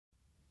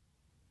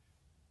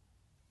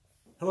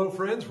Hello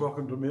friends,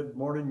 welcome to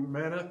Mid-Morning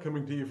Manna,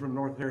 coming to you from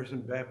North Harrison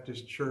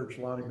Baptist Church.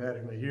 Lonnie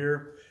Mattingly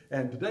here,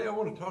 and today I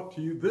want to talk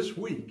to you, this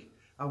week,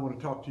 I want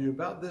to talk to you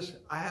about this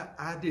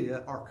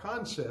idea, our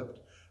concept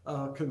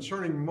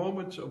concerning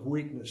moments of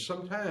weakness.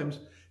 Sometimes,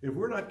 if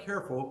we're not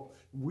careful,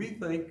 we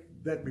think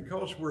that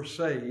because we're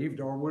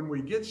saved, or when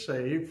we get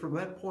saved, from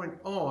that point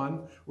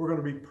on, we're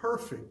going to be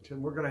perfect,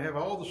 and we're going to have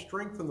all the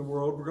strength in the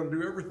world, we're going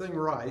to do everything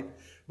right.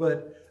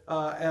 But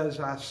as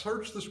I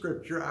search the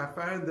Scripture, I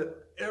find that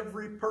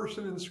every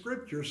person in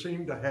Scripture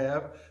seemed to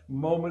have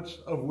moments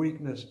of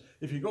weakness.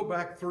 If you go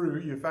back through,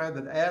 you find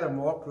that Adam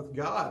walked with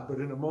God, but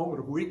in a moment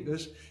of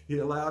weakness, he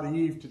allowed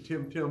Eve to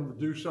tempt him to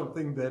do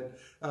something that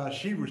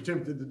she was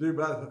tempted to do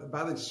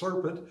by the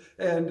serpent,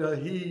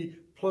 and he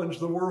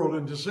plunged the world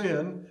into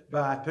sin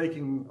by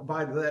taking a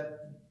bite of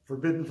that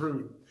forbidden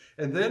fruit.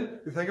 And then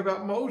you think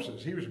about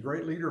Moses. He was a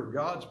great leader of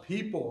God's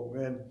people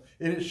and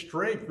in his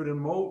strength, but in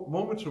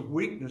moments of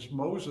weakness,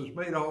 Moses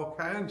made all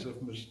kinds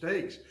of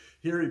mistakes.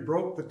 Here he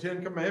broke the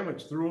 10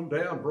 Commandments, threw them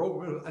down,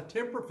 broke a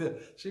temper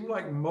fit. Seemed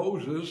like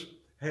Moses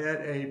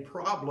had a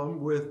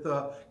problem with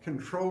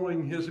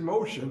controlling his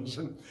emotions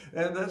and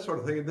that sort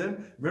of thing. And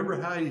then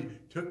remember how he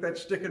took that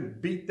stick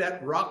and beat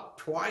that rock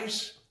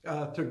twice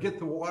to get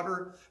the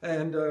water,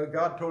 and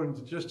God told him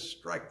to just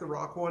strike the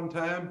rock one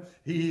time.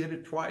 He hit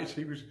it twice.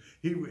 He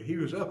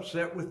was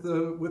upset with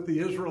the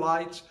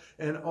Israelites,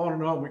 and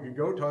on we could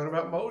go talking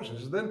about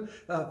Moses. Then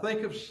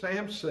think of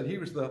Samson. He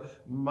was the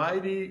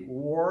mighty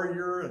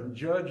warrior and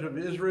judge of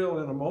Israel.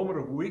 In a moment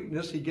of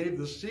weakness, he gave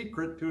the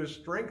secret to his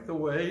strength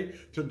away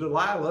to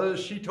Delilah, as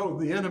she told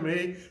the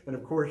enemy. And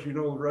of course, you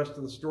know the rest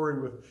of the story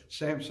with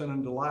Samson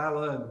and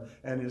Delilah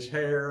and his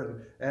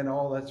hair and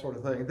all that sort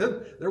of thing.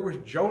 Then there was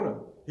Jonah.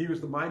 He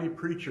was the mighty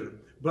preacher.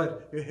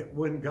 But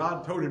when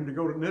God told him to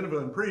go to Nineveh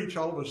and preach,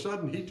 all of a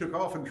sudden he took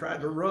off and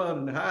tried to run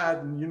and hide.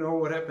 And you know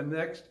what happened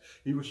next?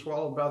 He was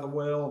swallowed by the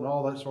whale and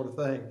all that sort of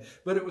thing.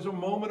 But it was a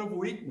moment of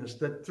weakness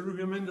that threw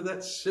him into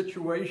that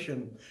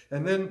situation.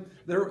 And then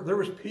there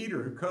was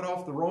Peter, who cut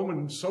off the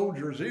Roman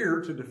soldier's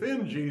ear to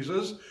defend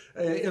Jesus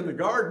in the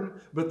garden.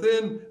 But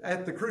then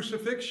at the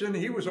crucifixion,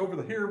 he was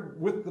over here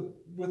with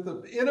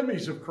the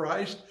enemies of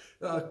Christ,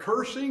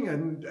 cursing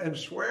and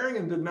swearing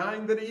and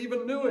denying that he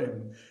even knew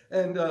him.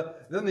 And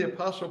then the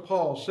Apostle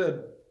Paul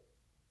said,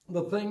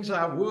 "The things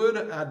I would,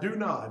 I do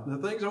not. And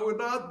the things I would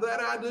not, that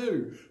I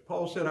do."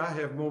 Paul said, I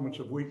have moments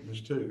of weakness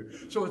too.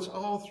 So it's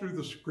all through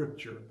the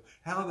Scripture,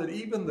 how that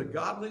even the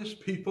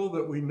godliest people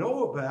that we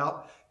know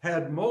about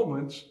had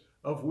moments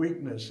of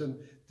weakness. And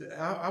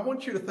I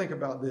want you to think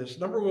about this.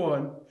 Number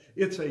one,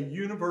 it's a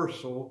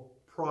universal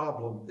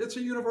problem. It's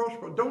a universal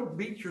problem. Don't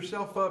beat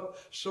yourself up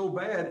so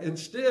bad.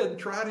 Instead,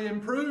 try to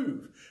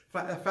improve.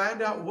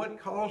 Find out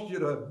what caused you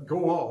to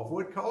go off,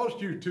 what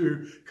caused you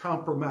to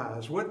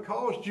compromise, what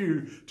caused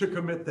you to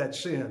commit that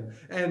sin.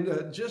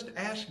 And just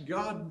ask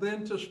God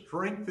then to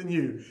strengthen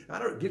you.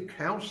 Get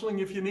counseling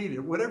if you need it,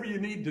 whatever you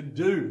need to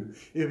do.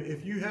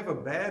 If you have a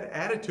bad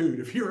attitude,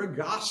 if you're a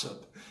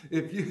gossip,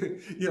 if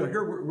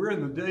here we're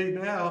in the day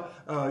now,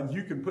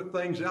 you can put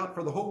things out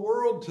for the whole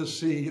world to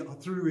see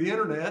through the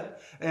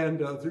internet and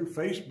through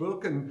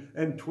Facebook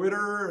and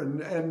Twitter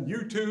and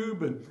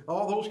YouTube and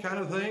all those kind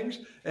of things.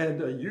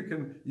 And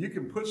you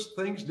can put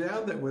things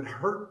down that would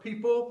hurt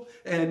people,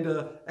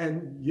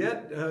 and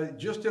yet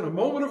just in a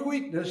moment of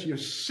weakness, you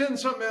send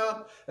something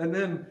out, and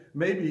then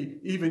maybe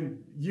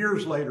even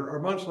years later or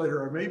months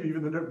later, or maybe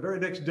even the very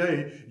next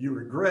day, you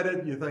regret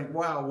it. You think,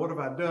 wow, what have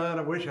I done?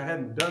 I wish I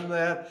hadn't done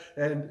that.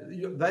 And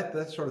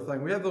that sort of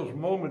thing. We have those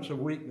moments of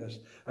weakness.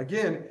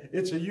 Again,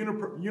 it's a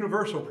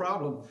universal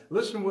problem.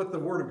 Listen to what the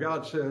Word of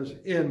God says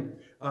in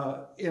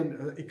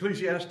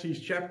Ecclesiastes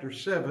chapter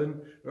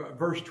 7,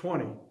 verse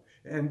 20.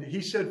 And he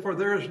said, "For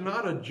there is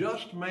not a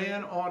just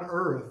man on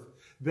earth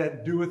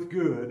that doeth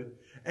good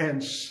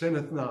and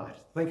sinneth not."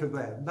 Think of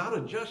that. Not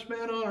a just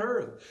man on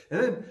earth. And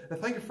then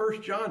think of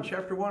 1 John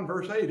chapter 1,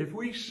 verse 8. "If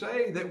we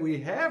say that we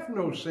have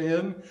no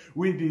sin,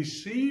 we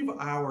deceive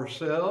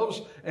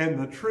ourselves, and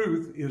the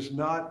truth is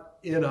not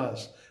in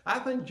us." I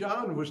think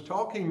John was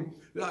talking,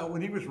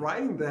 when he was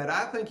writing that,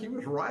 I think he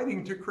was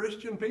writing to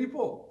Christian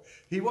people.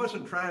 He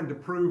wasn't trying to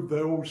prove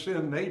the old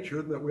sin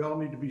nature that we all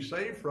need to be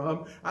saved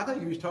from. I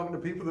think he was talking to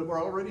people that were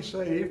already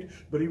saved,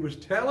 but he was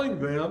telling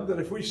them that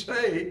if we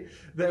say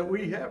that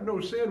we have no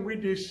sin, we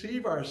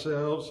deceive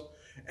ourselves,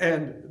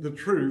 and the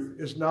truth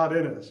is not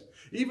in us.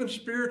 Even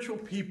spiritual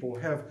people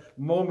have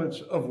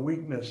moments of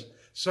weakness.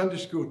 Sunday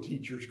school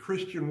teachers,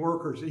 Christian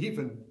workers,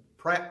 even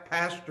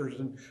pastors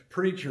and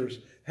preachers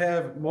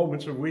have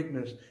moments of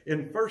weakness.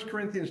 In 1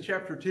 Corinthians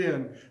chapter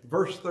 10,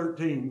 verse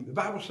 13, the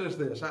Bible says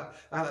this.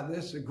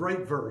 This is a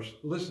great verse.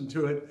 Listen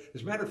to it.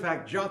 As a matter of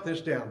fact, jot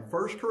this down.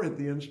 1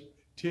 Corinthians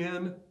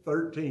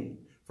 10:13.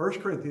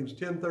 1 Corinthians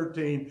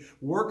 10:13.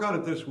 Work on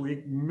it this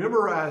week.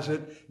 Memorize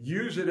it.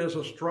 Use it as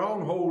a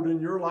stronghold in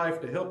your life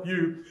to help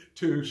you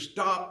to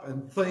stop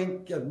and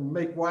think and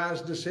make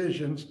wise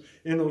decisions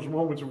in those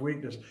moments of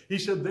weakness. He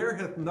said, "There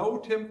hath no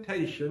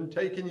temptation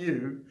taken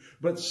you,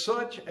 but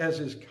such as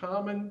is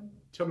common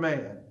to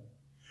man.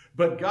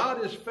 But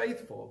God is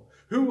faithful,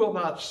 who will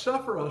not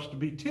suffer us to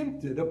be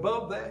tempted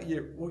above that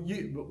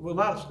will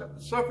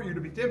not suffer you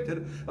to be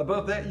tempted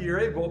above that ye are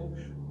able,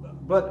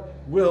 but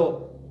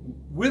will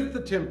with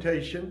the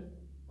temptation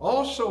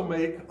also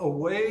make a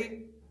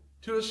way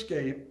to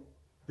escape,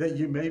 that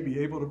you may be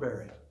able to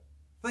bear it.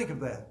 Think of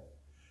that.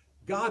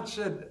 God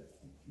said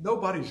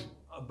nobody's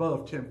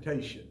above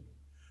temptation.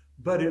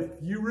 But if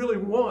you really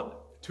want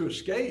to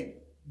escape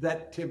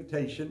that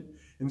temptation,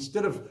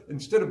 instead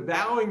of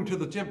bowing to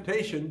the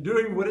temptation,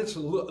 doing what it's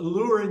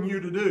luring you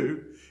to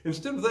do,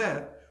 instead of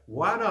that,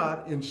 why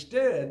not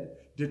instead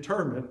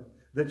determine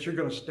that you're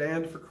going to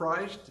stand for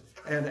Christ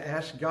and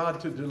ask God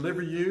to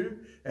deliver you,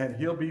 and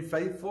He'll be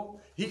faithful.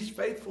 He's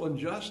faithful and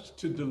just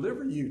to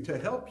deliver you, to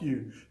help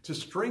you, to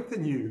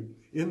strengthen you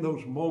in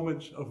those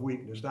moments of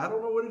weakness. Now, I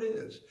don't know what it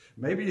is.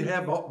 Maybe you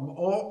have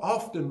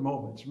often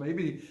moments.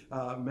 Maybe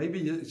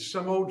it's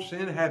some old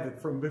sin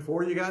habit from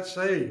before you got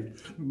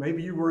saved.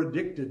 Maybe you were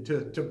addicted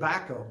to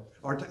tobacco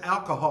or to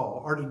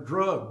alcohol or to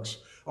drugs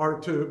or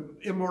to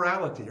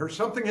immorality or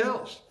something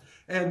else.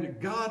 And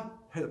God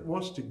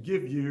wants to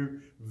give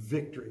you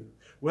victory.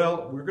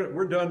 Well,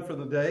 we're done for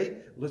the day.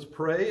 Let's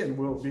pray and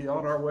we'll be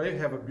on our way.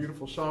 Have a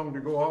beautiful song to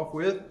go off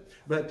with.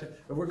 But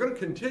we're going to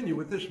continue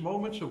with this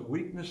moments of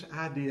weakness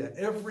idea.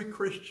 Every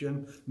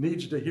Christian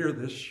needs to hear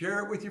this.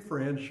 Share it with your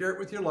friends. Share it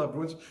with your loved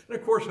ones. And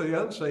of course,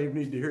 the unsaved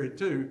need to hear it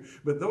too.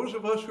 But those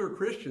of us who are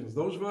Christians,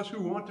 those of us who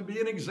want to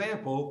be an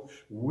example,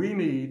 we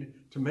need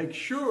to make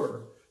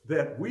sure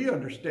that we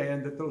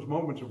understand that those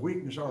moments of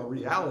weakness are a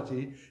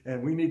reality,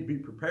 and we need to be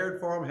prepared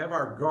for them, have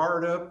our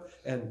guard up,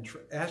 and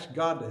ask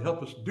God to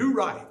help us do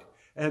right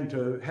and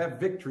to have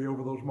victory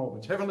over those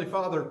moments. Heavenly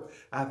Father,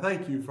 I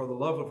thank you for the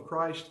love of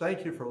Christ.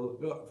 Thank you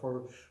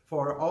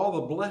for all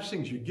the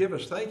blessings you give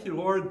us. Thank you,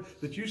 Lord,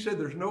 that you said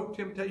there's no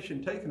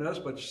temptation taken us,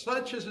 but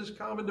such as is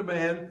common to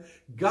man.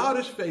 God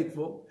is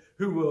faithful,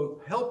 who will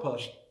help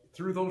us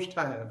through those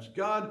times.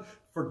 God,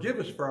 forgive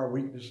us for our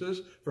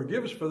weaknesses.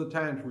 Forgive us for the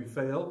times we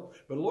fail.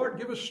 But Lord,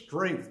 give us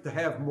strength to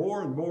have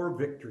more and more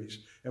victories.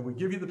 And we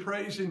give you the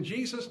praise in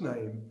Jesus'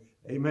 name.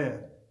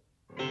 Amen.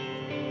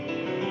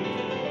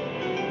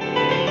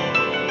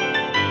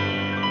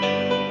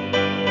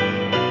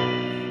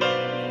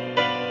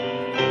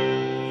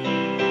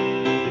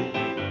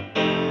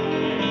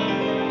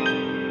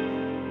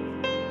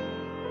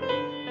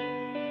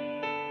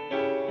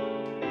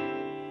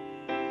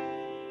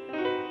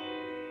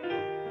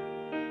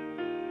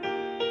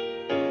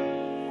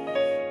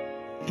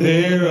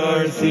 There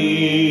are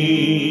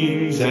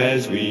things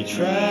as we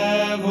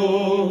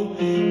travel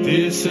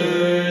this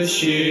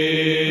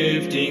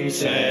earth-shifting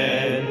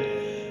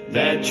sand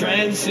that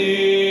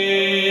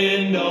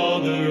transcend all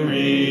the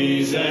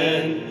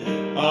reason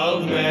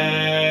of man.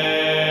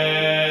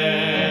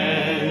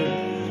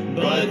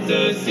 But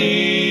the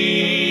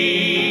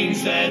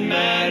things that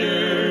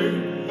matter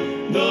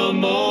the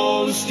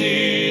most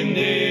in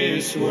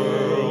this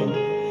world,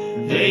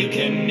 they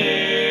can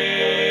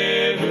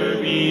never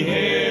be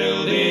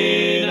held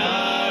in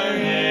our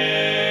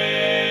hand.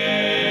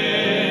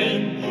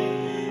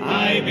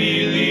 I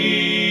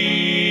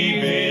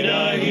believe in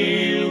a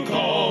hill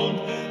called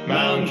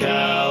Mount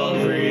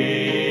Calvary.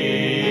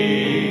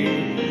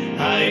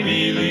 I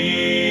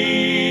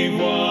believe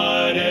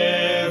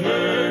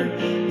whatever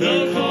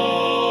the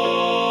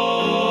cost,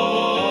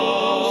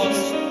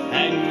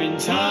 and when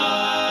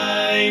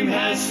time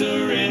has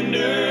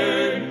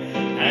surrendered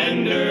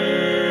and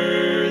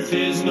earth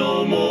is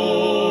no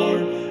more,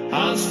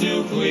 I'll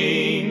still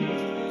cling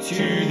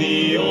to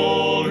the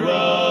old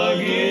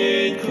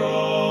rugged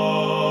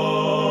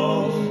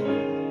cross.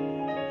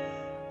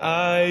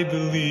 I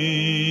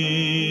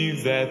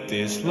believe that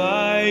this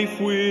life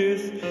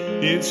with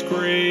its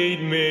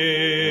great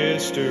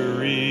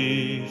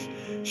mysteries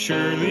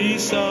surely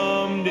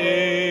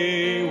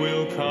someday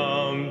will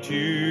come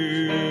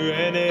to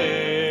an end.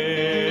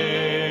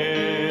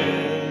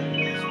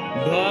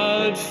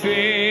 But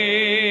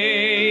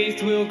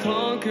faith will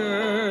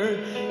conquer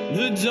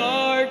the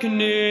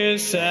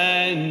darkness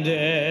and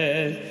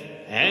death,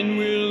 and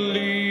will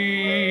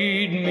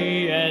lead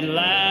me at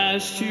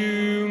last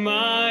to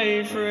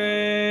my friend.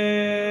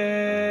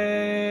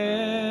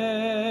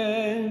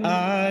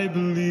 I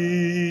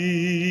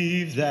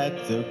believe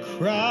that the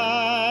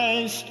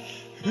Christ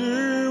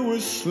who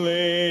was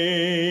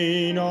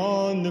slain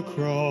on the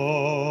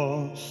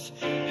cross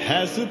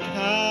has the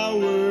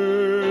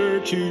power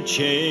to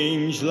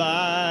change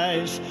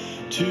lives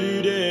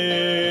today.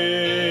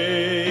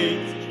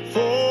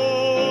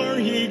 For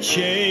he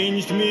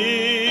changed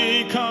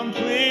me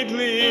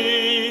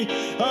completely.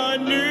 A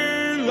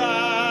new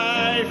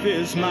life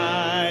is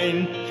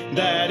mine.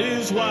 That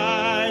is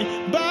why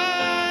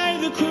by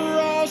the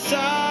cross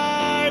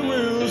I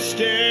will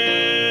stay.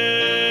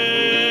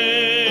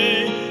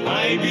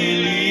 I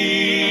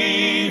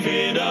believe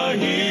in a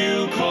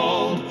hill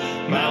called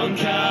Mount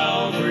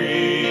Calvary.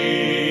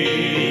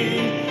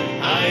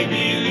 I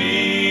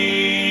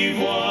believe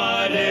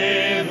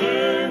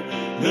whatever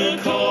the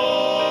cost,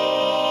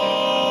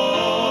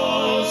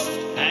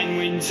 and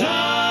when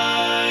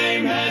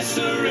time has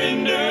surrendered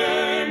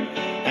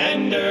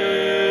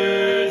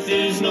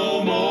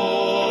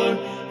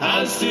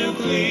still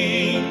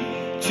cling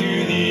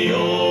to the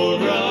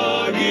old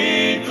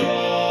rugged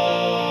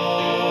cross.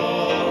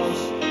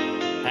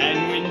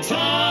 And when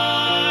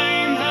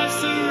time has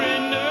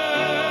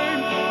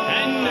surrendered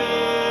and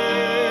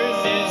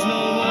earth is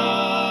no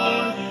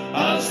more,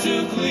 I'll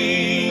still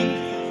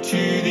cling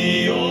to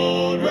the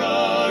old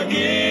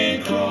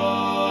rugged cross.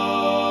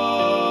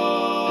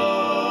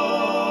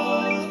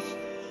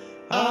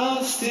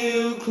 I'll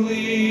still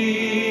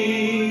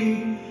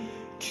cling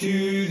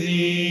to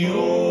the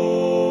old